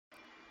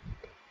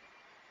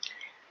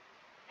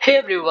Hey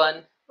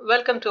everyone,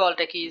 welcome to All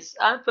Techies.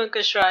 I'm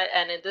Pankaj Rai,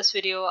 and in this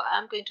video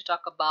I'm going to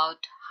talk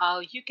about how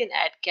you can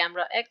add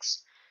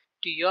CameraX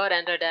to your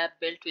Android app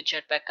built with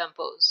Jetpack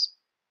Compose.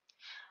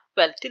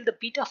 Well, till the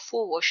beta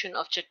 4 version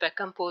of Jetpack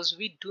Compose,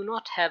 we do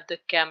not have the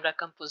camera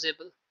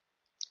composable.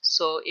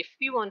 So if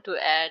we want to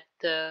add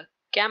the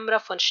camera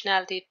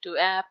functionality to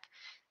app,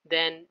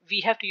 then we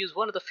have to use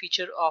one of the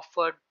features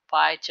offered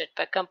by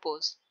Jetpack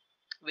Compose,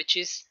 which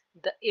is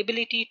the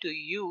ability to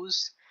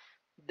use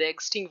the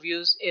existing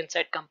views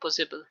inside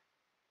composable.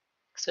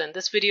 So in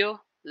this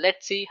video,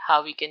 let's see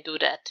how we can do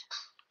that.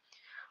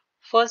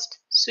 First,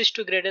 switch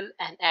to Gradle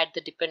and add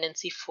the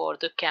dependency for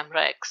the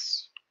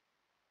CameraX.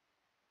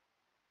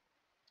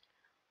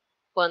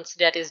 Once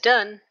that is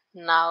done,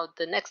 now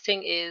the next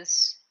thing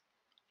is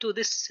to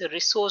this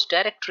resource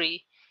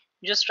directory,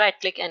 just right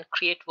click and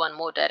create one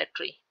more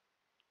directory.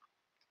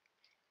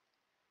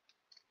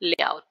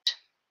 Layout.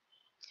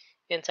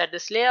 Inside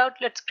this layout,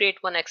 let's create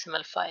one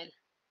XML file.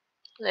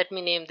 Let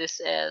me name this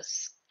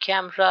as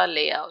camera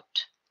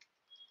layout.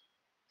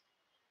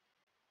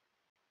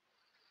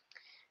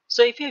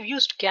 So if you've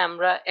used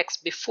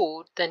CameraX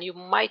before, then you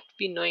might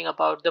be knowing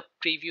about the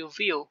preview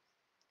view.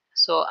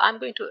 So I'm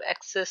going to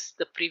access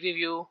the preview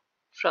view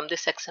from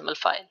this XML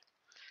file.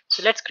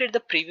 So let's create the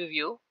preview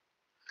view.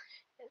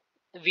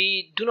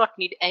 We do not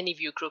need any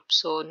view group,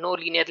 so no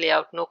linear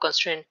layout, no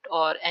constraint,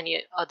 or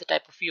any other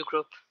type of view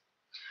group.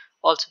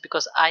 Also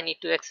because I need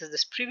to access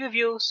this preview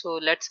view, so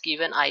let's give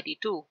an ID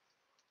too.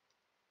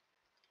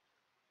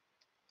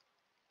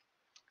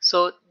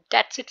 So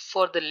that's it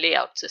for the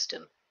layout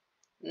system.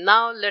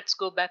 Now let's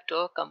go back to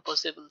our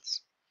composables.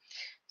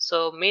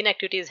 So main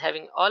activity is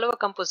having all our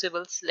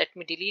composables. Let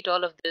me delete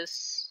all of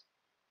this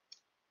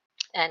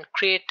and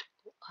create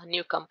a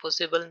new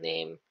composable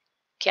named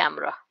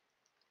camera.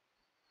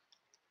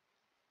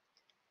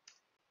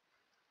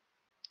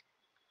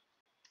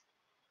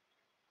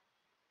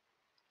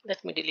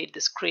 Let me delete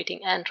this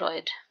creating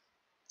Android.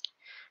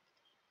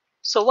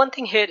 So one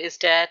thing here is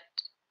that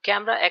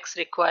CameraX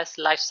requires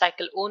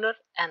lifecycle owner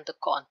and the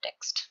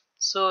context.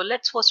 So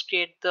let's first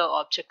create the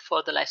object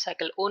for the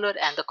lifecycle owner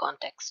and the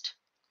context.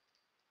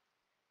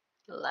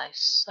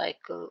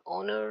 Lifecycle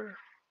owner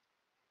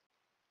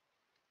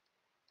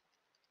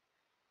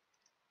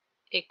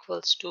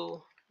equals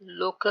to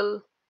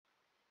local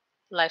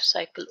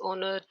lifecycle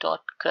owner dot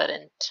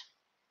current.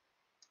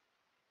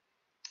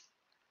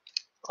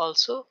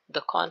 Also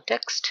the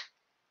context,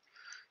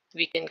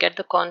 we can get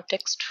the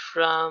context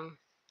from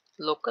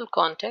local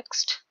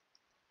context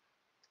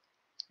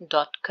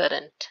dot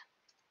current.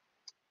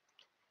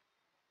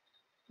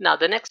 Now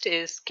the next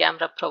is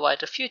camera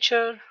provider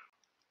future.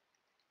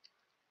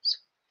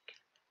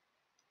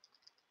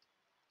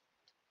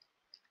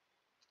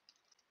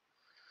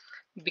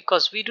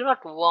 Because we do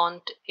not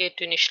want it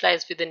to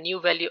initialize with a new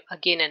value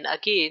again and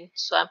again,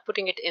 so I'm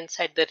putting it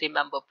inside the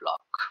remember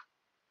block.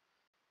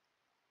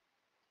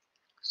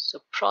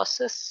 So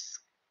process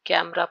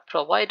camera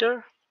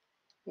provider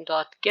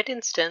dot get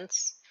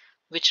instance,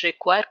 which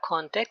require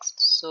context,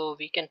 so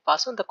we can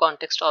pass on the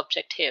context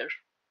object here.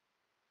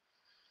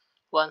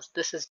 Once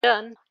this is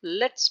done,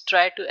 let's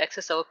try to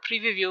access our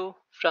preview view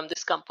from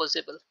this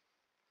composable.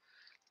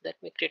 Let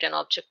me create an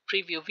object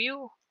preview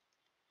view.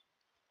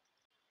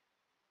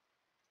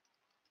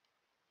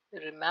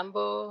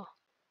 Remember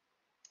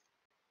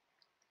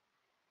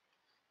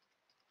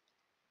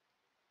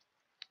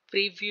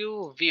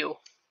preview view,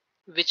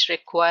 which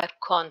require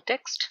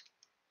context.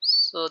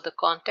 So the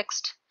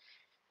context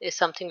is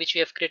something which we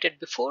have created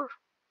before.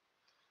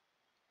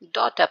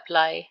 Dot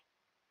apply,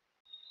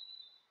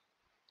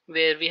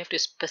 where we have to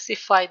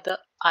specify the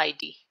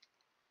ID.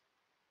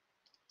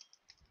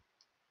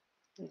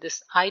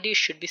 This ID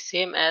should be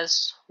same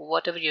as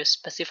whatever you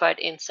specified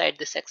inside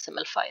this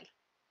XML file.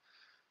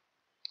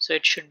 So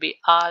it should be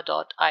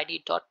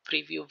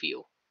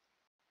r.id.previewView.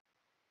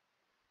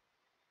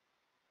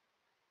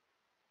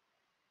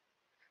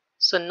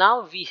 So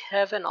now we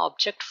have an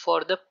object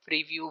for the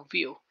preview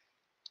view.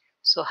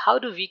 So how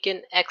do we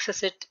can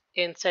access it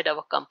inside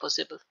our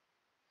composable?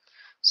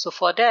 So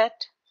for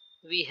that,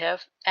 we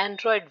have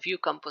Android view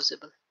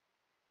composable,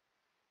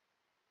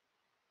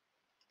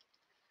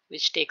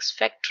 which takes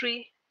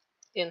factory.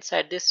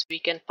 Inside this, we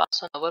can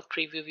pass on our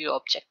preview view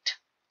object.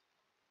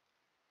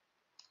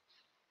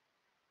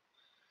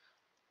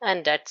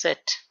 And that's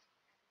it.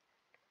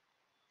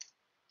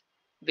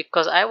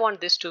 Because I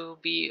want this to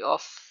be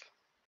of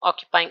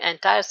occupying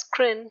entire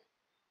screen,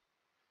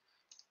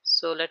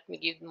 so let me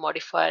give the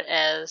modifier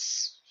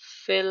as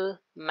fill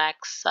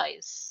max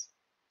size.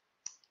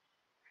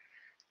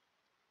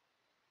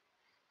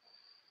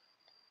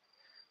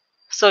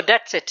 So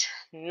that's it.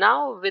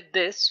 Now with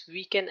this,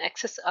 we can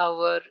access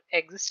our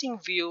existing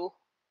view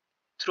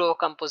through a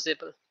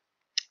composable.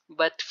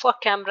 But for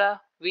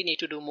camera, we need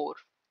to do more.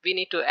 We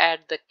need to add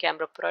the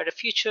camera provider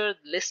feature,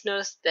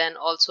 listeners, then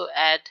also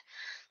add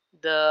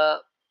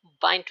the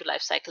bind to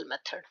lifecycle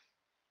method.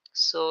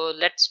 So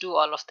let's do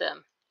all of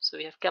them. So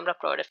we have camera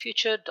provider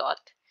feature dot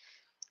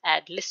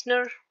add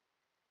listener.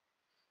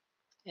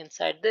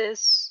 Inside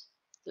this,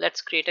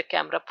 let's create a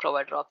camera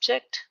provider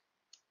object.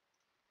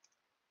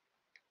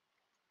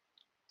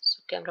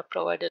 So camera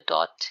provider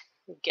dot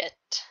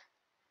get.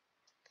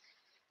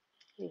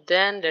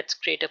 Then let's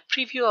create a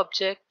preview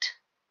object.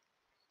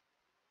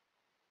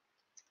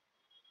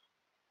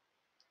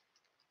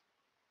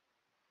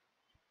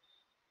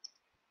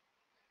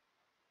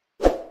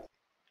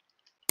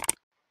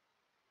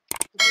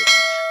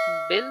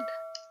 With build,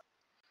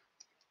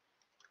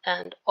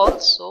 and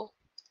also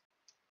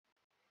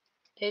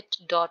it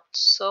dot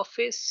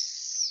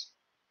surface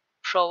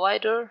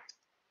provider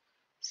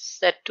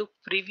set to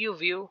preview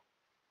view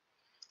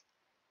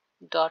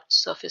dot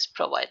surface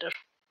provider.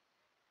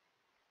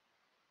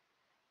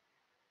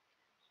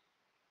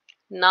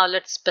 Now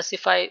let's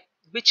specify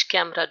which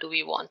camera do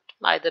we want,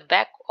 either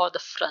back or the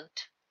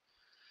front.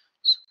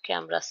 So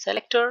camera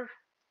selector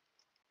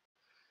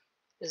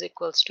is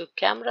equals to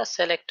camera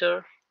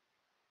selector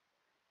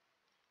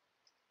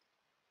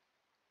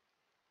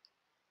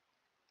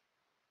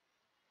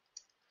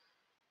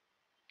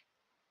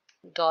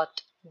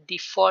dot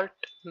default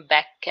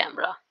back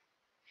camera.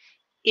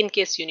 In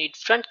case you need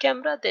front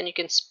camera, then you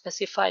can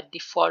specify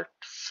default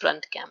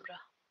front camera.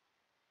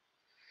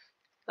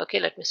 Okay,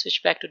 let me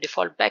switch back to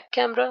default back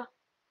camera.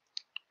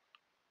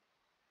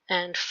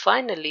 And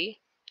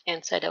finally,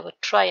 inside our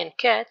try and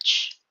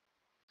catch,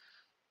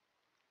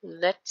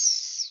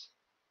 let's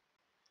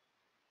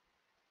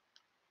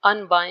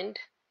unbind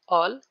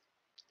all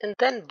and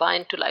then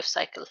bind to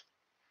lifecycle.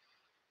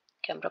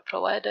 Camera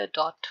provider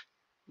dot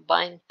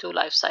bind to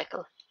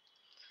lifecycle.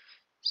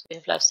 So we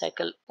have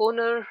lifecycle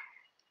owner,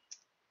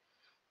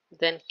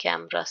 then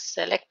camera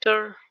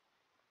selector,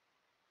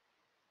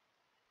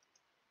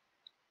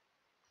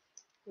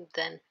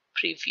 then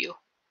preview.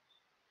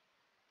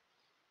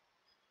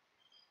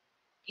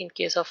 In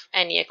case of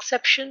any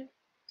exception,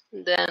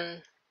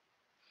 then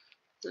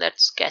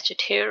let's catch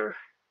it here.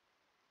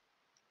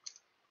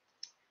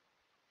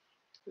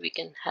 We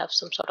can have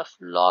some sort of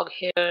log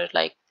here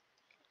like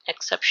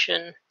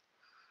exception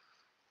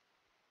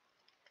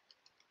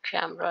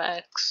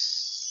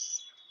CameraX.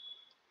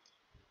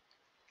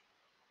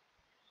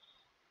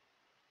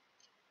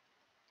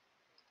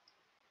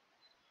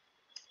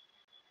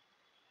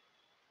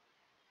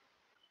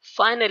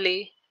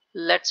 Finally,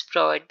 let's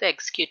provide the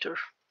executor.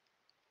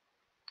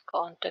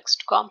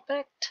 Context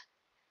compact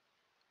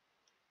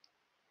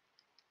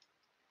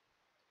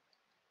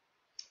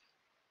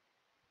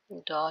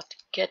dot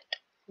get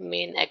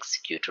main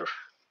executor.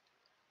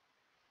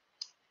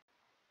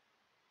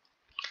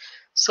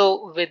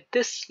 So with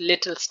this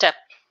little step,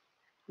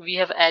 we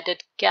have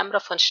added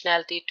camera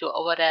functionality to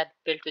our ad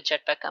built with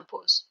Jetpack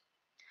Compose.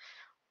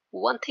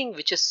 One thing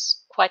which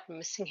is quite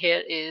missing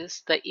here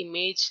is the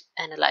image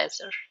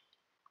analyzer.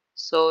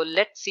 So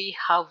let's see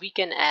how we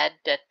can add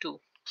that too.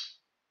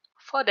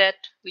 For that,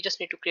 we just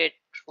need to create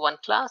one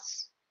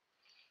class.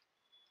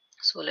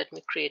 So let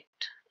me create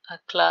a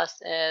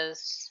class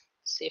as,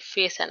 say,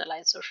 face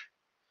analyzer.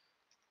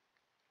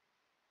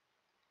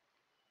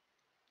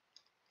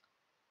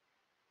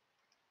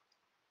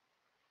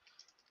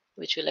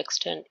 Which will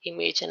extend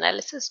image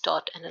analysis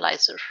dot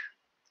analyzer.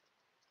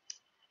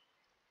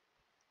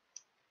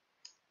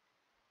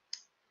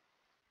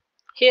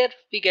 Here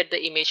we get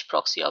the image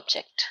proxy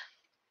object.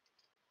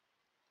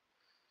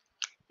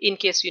 In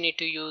case you need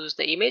to use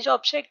the image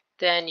object,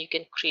 then you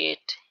can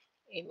create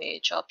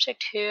image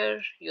object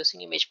here using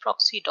image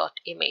proxy dot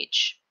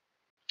image.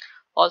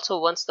 Also,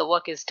 once the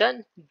work is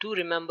done, do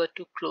remember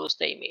to close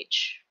the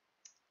image.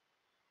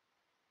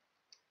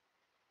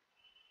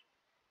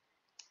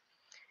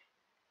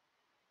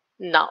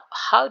 Now,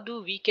 how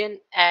do we can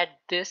add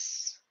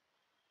this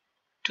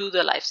to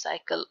the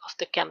lifecycle of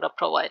the camera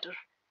provider?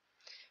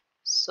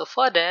 So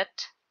for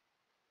that,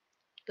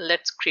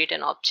 let's create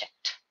an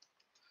object.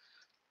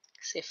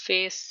 Say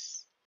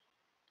face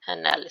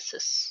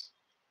analysis.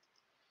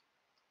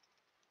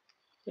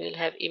 We'll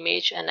have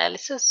image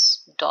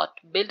analysis dot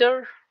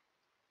builder,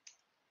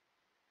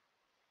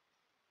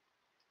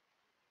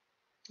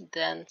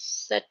 then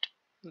set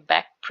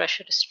back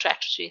pressure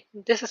strategy.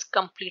 This is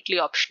completely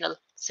optional,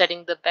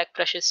 setting the back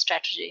pressure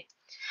strategy,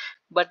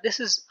 but this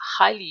is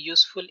highly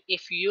useful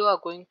if you are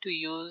going to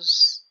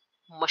use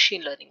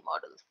machine learning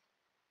model.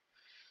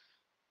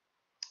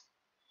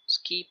 So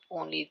keep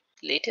only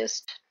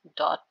latest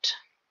dot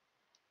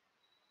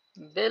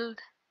build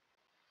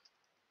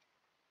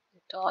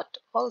dot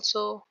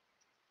also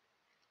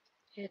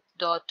it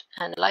dot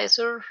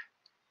analyzer.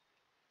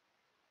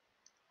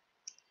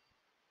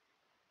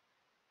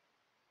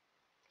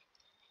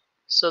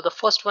 So the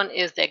first one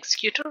is the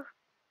executor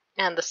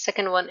and the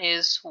second one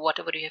is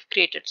whatever you have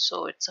created.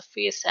 So it's a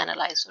face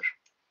analyzer.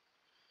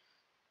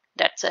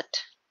 That's it.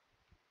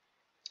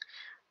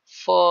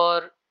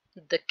 For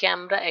the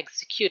camera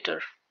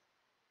executor,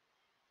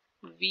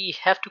 we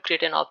have to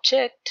create an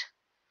object.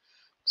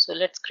 So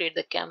let's create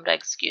the camera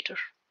executor.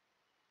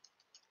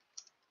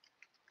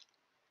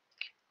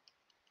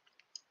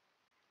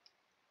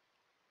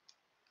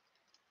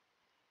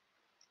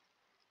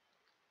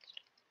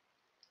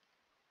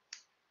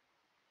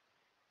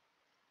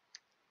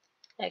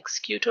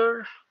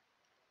 executor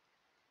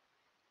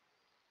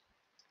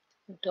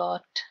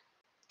dot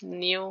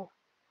new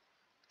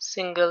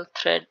single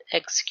thread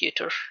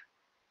executor.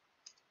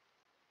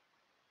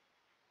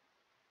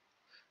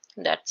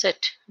 That's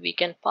it. We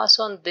can pass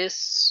on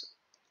this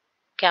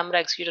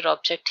camera executor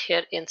object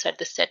here inside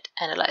the set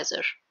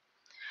analyzer.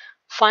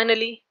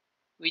 Finally,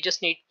 we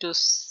just need to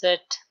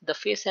set the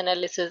face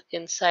analysis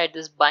inside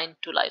this bind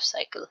to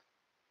lifecycle.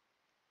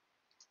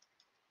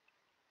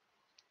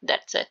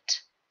 That's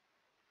it.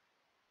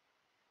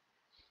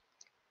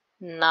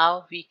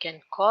 Now we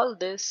can call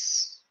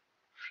this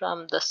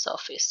from the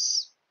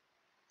surface.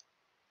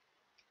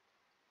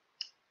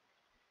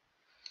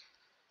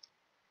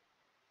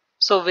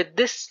 So with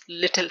this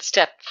little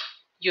step,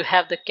 you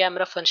have the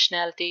camera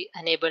functionality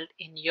enabled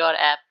in your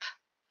app.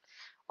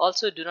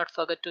 Also, do not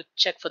forget to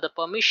check for the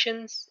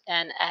permissions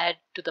and add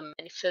to the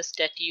manifest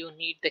that you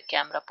need the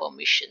camera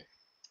permission.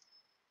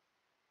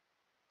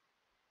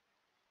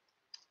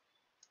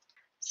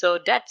 So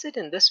that's it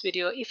in this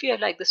video. If you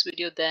like this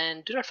video,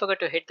 then do not forget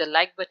to hit the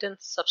like button,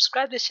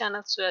 subscribe this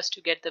channel so as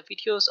to get the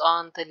videos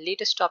on the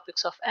latest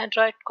topics of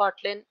Android,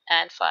 Kotlin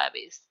and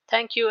Firebase.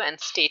 Thank you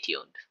and stay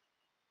tuned.